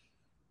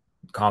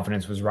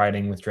confidence was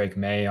riding with Drake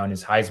May on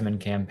his Heisman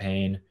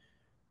campaign,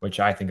 which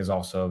I think is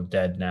also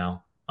dead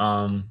now.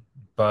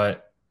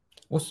 But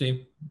we'll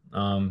see.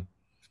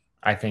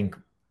 I think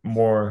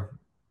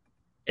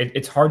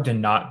it's hard to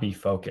not be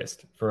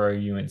focused for a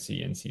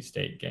UNC-NC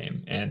State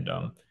game. And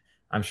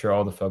I'm sure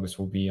all the focus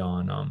will be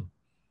on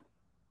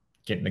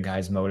getting the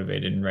guys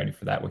motivated and ready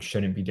for that, which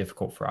shouldn't be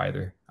difficult for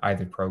either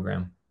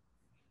program.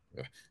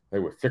 They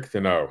were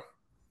 6-0.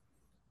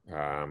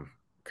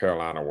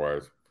 Carolina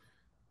was,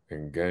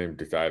 in game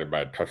decided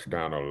by a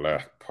touchdown or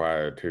less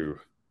prior to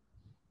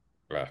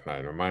last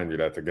night. Remind you,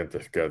 that's against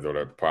the schedule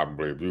that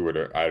probably, if you would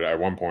have, at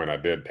one point I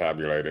did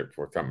tabulate it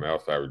for something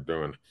else I was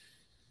doing.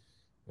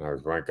 And I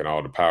was ranking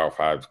all the Power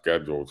 5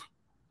 schedules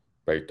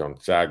based on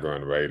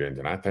Sagarin ratings,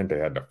 and I think they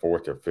had the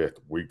 4th or 5th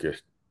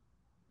weakest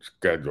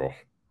schedule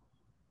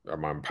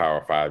among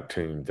Power 5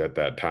 teams at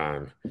that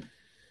time.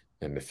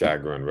 in the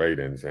Sagarin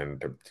ratings.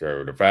 And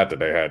so the fact that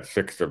they had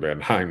 6 of their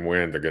 9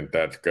 wins against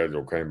that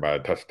schedule came by a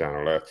touchdown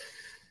or less.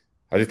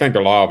 I just think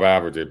the law of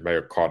averages may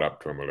have caught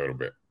up to them a little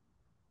bit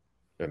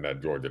in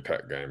that Georgia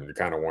Tech game. You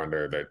kind of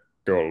wonder that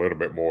still a little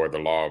bit more of the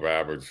law of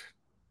average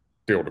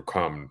still to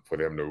come for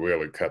them to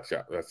really catch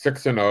up. That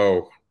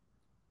 6-0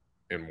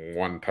 in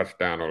 1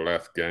 touchdown or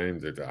less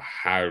games is a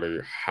highly,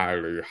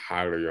 highly,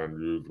 highly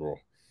unusual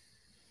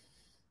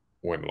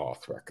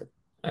win-loss record.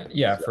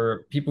 Yeah,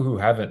 for people who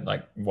haven't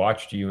like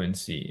watched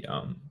UNC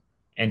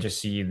and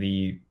just see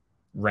the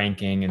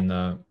ranking in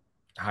the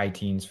high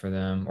teens for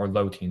them, or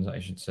low teens, I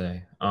should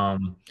say.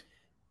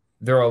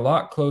 They're a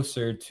lot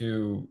closer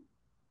to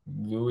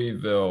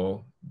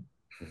Louisville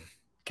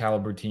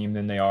caliber team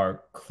than they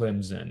are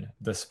Clemson,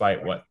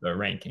 despite what the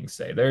rankings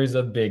say. There's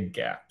a big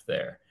gap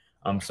there.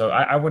 So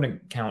I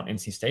wouldn't count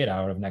NC State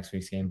out of next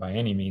week's game by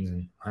any means.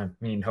 And I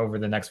mean, over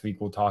the next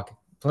week, we'll talk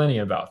plenty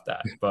about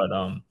that. But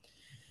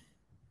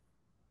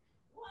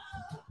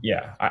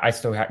yeah, I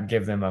still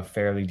give them a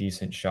fairly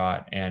decent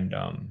shot. And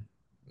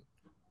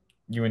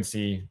UNC,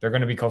 they're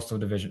going to be coastal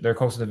division. They're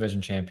coastal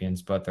division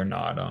champions, but they're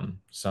not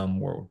some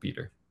world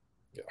beater.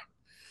 Yeah.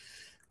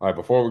 All right,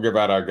 before we give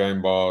out our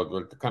game balls,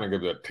 we'll kind of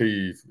give you a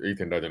tease.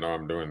 Ethan doesn't know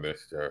I'm doing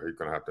this. He's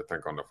going to have to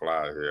think on the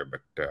fly here.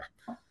 But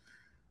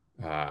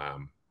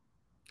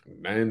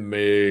name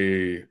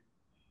me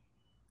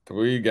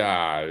 3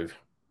 guys.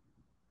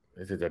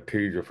 This is a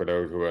teaser for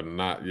those who are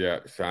not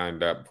yet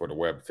signed up for the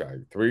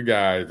website. 3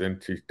 guys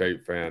NC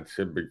State fans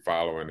should be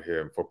following here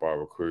in Football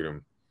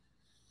Recruiting.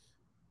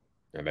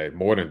 And there's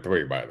more than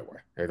 3, by the way.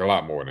 There's a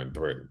lot more than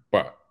 3.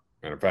 But,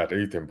 and in fact,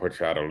 Ethan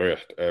puts out a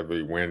list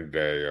every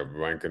Wednesday of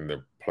ranking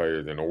the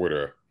players in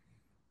order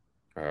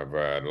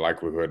of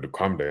likelihood to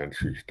come to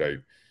NC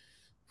State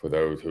for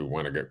those who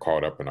want to get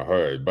caught up in a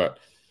hurry. But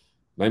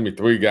name me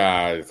 3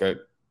 guys that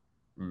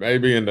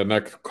maybe in the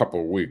next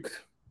couple of weeks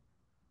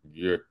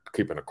you're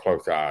keeping a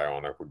close eye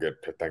on if we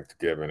get to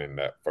Thanksgiving in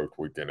that first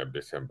weekend of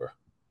December.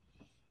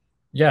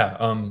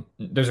 Yeah,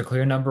 there's a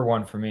clear number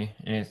 1 for me,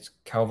 and it's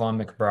Calvin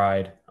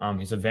McBride.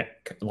 He's a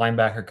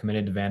linebacker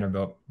committed to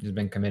Vanderbilt. He's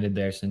been committed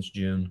there since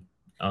June.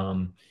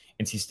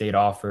 NC State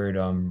offered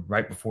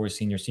right before his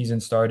senior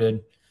season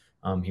started.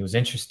 He was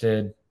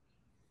interested,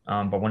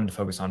 but wanted to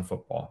focus on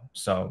football.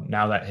 So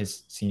now that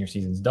his senior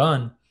season's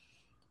done,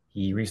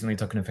 he recently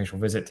took an official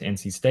visit to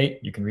NC State.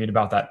 You can read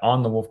about that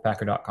on the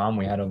Wolfpacker.com.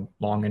 We had a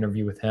long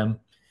interview with him.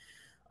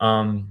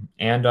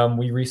 And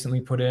we recently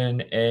put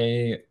in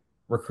a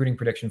recruiting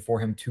prediction for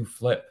him to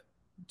flip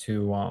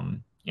to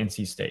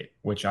NC State,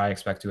 which I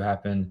expect to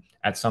happen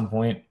at some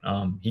point.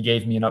 He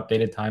gave me an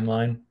updated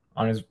timeline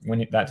on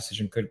when that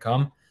decision could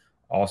come.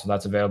 Also,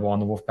 that's available on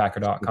the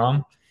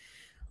Wolfpacker.com.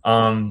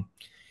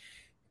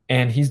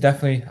 And he's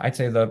definitely, I'd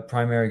say, the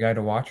primary guy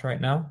to watch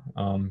right now.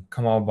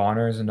 Kamal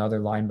Bonner is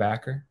another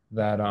linebacker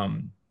that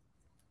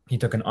he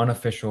took an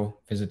unofficial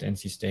visit to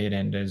NC State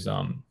and is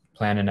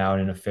planning out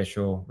an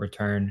official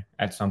return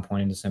at some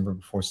point in December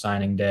before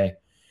signing day.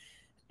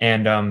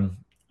 And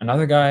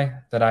another guy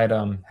that I'd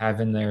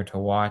have in there to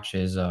watch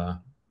is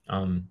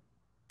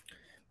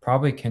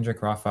probably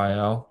Kendrick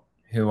Raphael,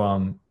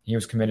 who he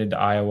was committed to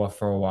Iowa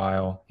for a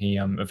while. He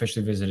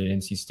officially visited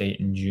NC State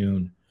in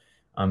June.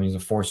 He's a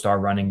 4-star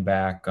running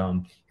back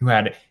who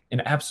had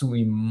an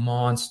absolutely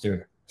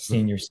monster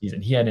senior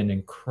season. He had an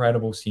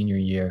incredible senior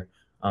year.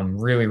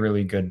 Really,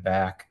 really good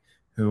back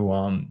who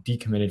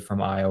decommitted from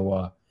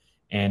Iowa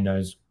and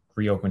has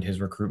reopened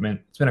his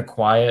recruitment. It's been a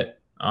quiet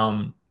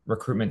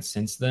recruitment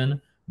since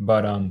then,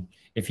 but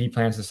if he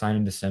plans to sign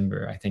in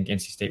December, I think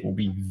NC State will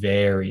be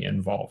very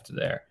involved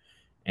there.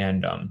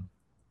 And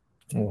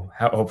we'll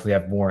hopefully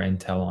have more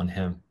intel on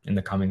him in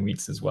the coming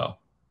weeks as well.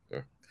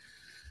 Yeah.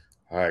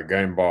 All right,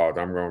 game balls.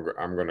 I'm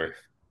gonna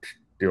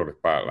steal the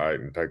spotlight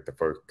and take the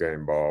first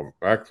game ball.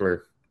 Actually,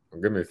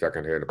 give me a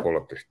second here to pull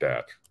up the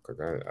stats because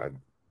I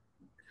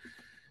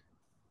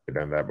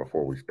done that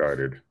before we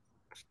started.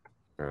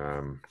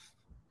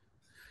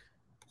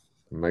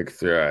 Make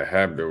sure I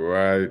have the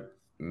right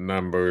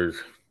numbers.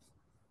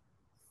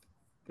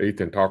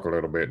 Ethan, talk a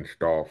little bit and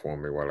stall for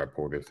me while I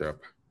pull this up.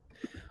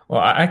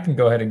 Well, I can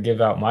go ahead and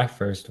give out my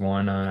first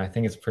one. I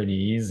think it's pretty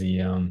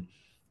easy.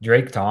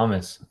 Drake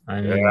Thomas.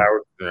 I mean,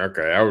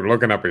 I was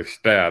looking up his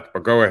stats,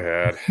 but go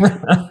ahead.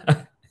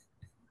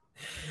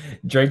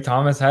 Drake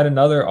Thomas had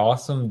another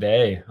awesome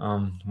day.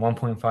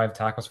 1.5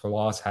 tackles for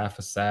loss, half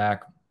a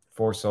sack,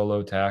 4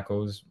 solo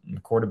tackles,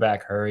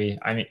 quarterback hurry.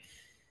 I mean,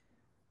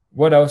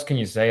 what else can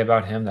you say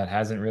about him that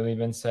hasn't really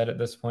been said at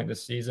this point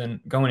this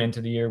season? Going into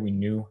the year, we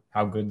knew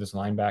how good this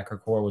linebacker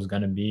core was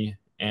going to be.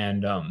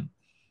 And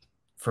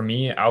for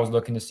me, I was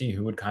looking to see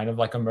who would kind of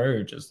like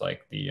emerge as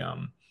like the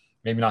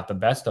maybe not the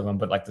best of them,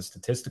 but like the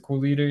statistical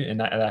leader. And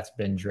that's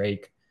been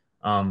Drake.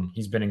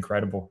 He's been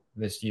incredible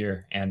this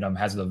year and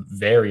has a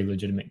very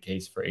legitimate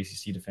case for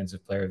ACC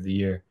Defensive Player of the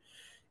Year.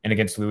 And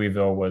against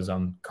Louisville was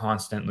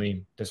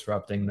constantly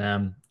disrupting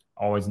them,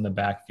 always in the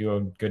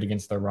backfield, good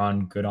against the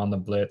run, good on the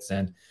blitz.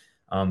 And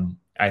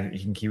I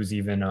think he was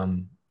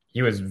even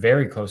he was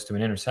very close to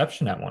an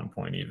interception at one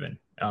point even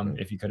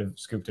if he could have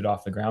scooped it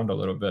off the ground a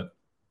little bit.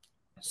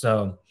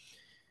 So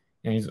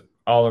he's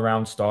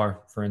all-around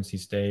star for NC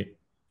State.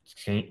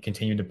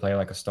 Continued to play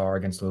like a star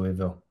against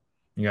Louisville.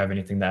 You have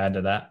anything to add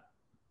to that?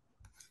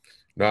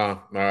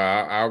 No,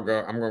 I'll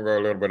go. I'm going to go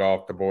a little bit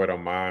off the board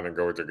on mine and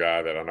go with a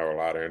guy that I know a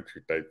lot of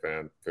NC State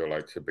fans feel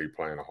like should be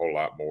playing a whole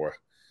lot more.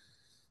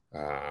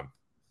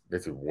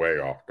 This is way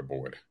off the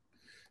board.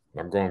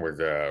 I'm going with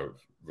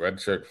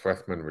redshirt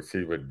freshman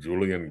receiver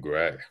Julian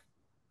Gray.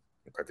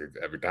 Because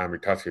every time he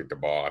touches the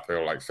ball, I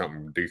feel like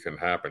something decent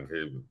happens.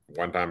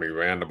 One time he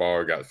ran the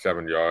ball, he got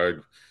 7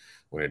 yards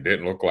when it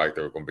didn't look like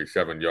there was going to be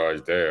 7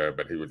 yards there,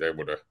 but he was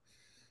able to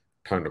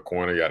turn the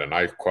corner. He had a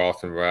nice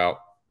crossing route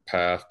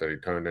pass that he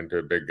turned into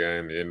a big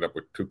game. He ended up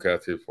with 2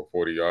 catches for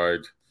 40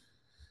 yards.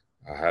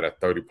 I had a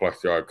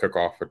 30-plus yard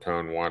kickoff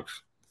return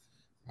once.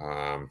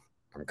 I'm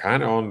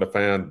kind of on the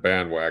fan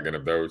bandwagon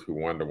of those who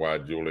wonder why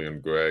Julian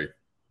Gray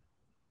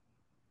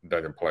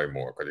doesn't play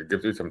more, because it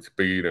gives you some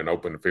speed and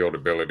open field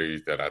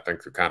abilities that I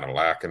think are kind of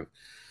lacking.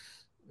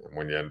 And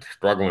when you're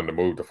struggling to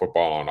move the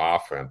football on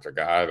offense, a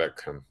guy that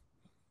can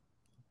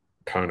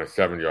turn a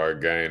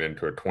 7-yard gain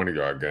into a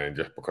 20-yard gain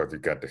just because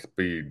he's got the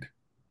speed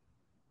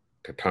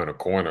to turn a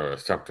corner or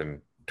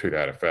something to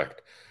that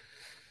effect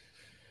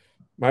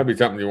might be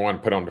something you want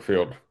to put on the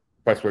field,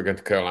 especially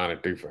against Carolina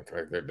defense.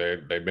 Right?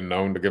 They've been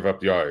known to give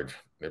up yards.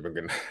 They've been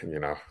getting,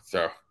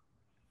 so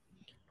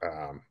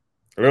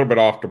a little bit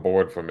off the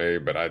board for me,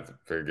 but I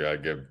figure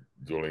I'd give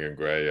Julian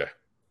Gray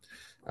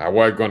I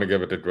was going to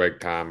give it to Drake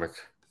Thomas,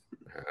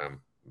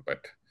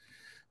 but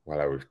while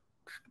I was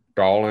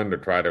stalling to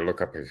try to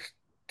look up his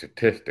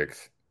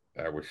statistics,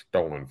 that was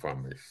stolen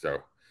from me. So,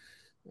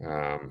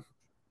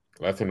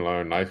 lesson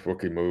learned, nice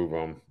rookie move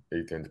on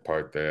Ethan's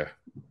part there.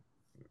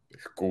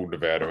 Schooled the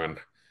veteran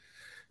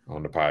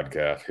on the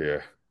podcast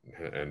here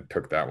and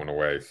took that one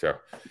away. So,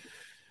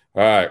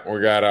 all right, we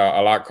got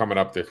a lot coming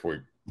up this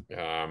week.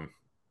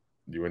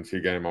 UNC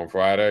game on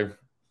Friday.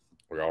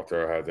 We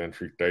also have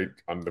NC State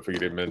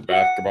undefeated men's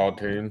basketball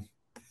team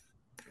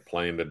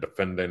playing the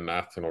defending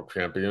national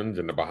champions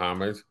in the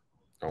Bahamas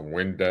on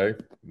Wednesday,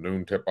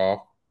 noon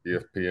tip-off,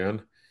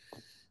 ESPN.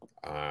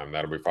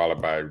 That'll be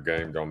followed by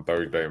games on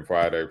Thursday and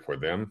Friday for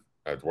them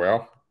as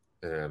well.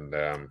 And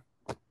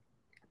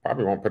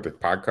probably won't put this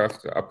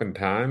podcast up in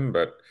time,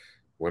 but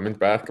women's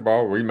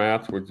basketball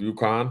rematch with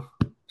UConn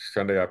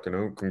Sunday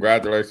afternoon.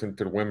 Congratulations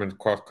to the women's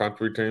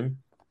cross-country team.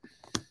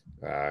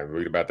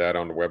 Read about that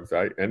on the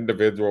website.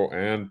 Individual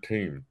and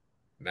team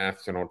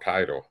national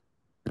title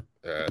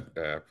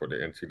for the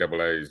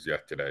NCAAs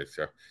yesterday.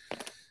 So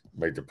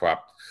major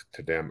props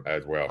to them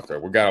as well. So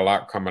we got a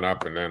lot coming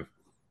up, and then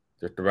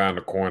just around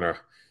the corner,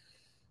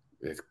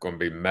 it's going to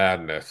be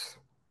madness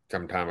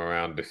sometime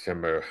around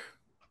December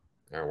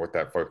with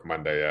that first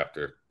Monday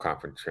after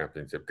conference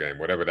championship game.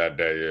 Whatever that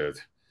day is,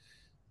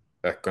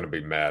 that's going to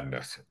be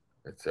madness.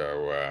 And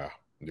so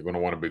you're going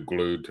to want to be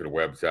glued to the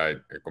website.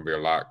 There's going to be a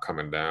lot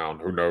coming down.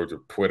 Who knows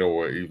if Twitter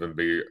will even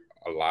be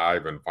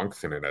alive and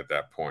functioning at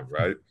that point,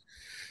 right?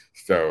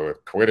 So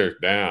if Twitter's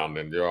down,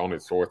 then your only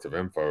source of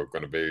info is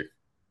going to be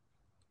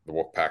the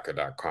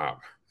Wolfpacker.com.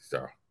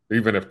 So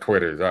even if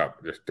Twitter's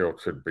up, there still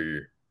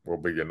will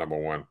be your number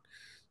one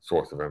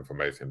source of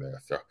information there.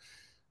 So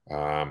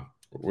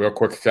real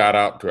quick shout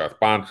out to our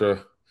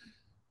sponsor,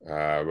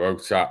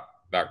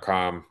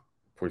 rogueshop.com.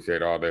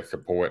 Appreciate all their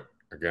support.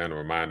 Again, a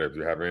reminder, if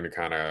you have any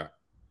kind of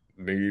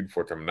need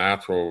for some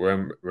natural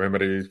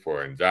remedies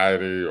for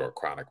anxiety or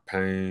chronic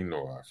pain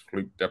or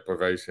sleep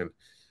deprivation,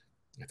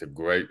 it's a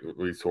great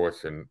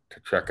resource and to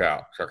check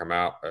out. Check them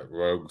out at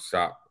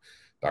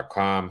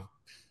rogueshop.com.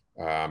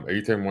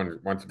 Ethan, why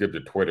don't you give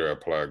your Twitter a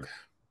plug?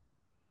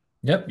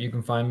 Yep, you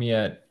can find me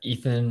at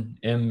Ethan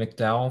M.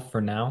 McDowell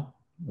for now.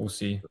 We'll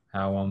see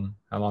how long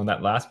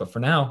that lasts, but for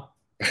now,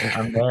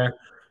 I'm there.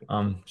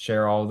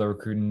 Share all the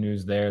recruiting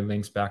news there,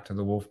 links back to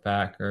the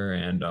Wolfpacker,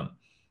 and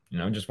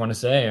just want to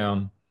say,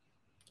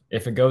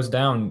 if it goes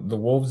down, the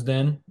Wolves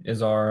Den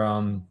is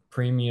our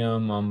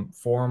premium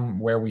forum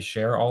where we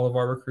share all of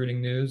our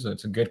recruiting news.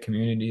 It's a good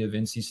community of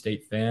NC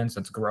State fans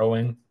that's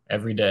growing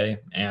every day,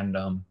 and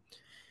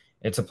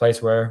it's a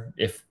place where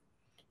if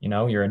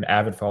you're an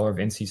avid follower of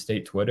NC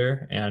State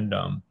Twitter and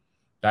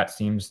that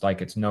seems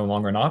like it's no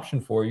longer an option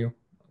for you,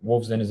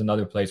 Wolves Den is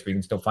another place where you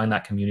can still find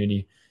that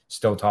community,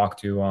 still talk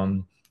to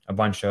a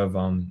bunch of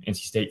NC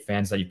State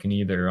fans that you can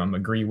either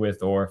agree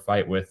with or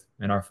fight with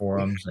in our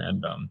forums,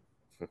 and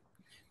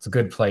it's a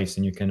good place,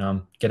 and you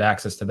can get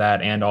access to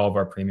that and all of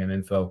our premium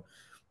info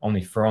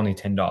for only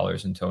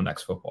 $10 until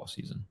next football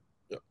season.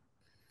 Yep.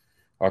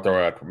 Also,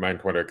 our main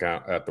Twitter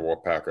account at the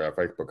Wolfpacker, our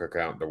Facebook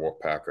account, the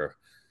Wolfpacker,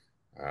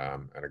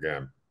 and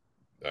again,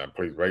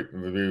 please rate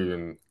and review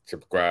and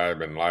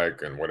subscribe and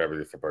like and whatever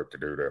you're supposed to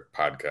do to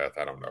podcast.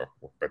 I don't know,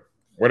 but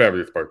whatever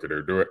you're supposed to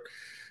do, do it.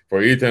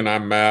 For Ethan,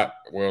 I'm Matt.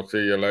 We'll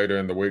see you later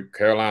in the week.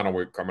 Carolina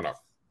week coming up.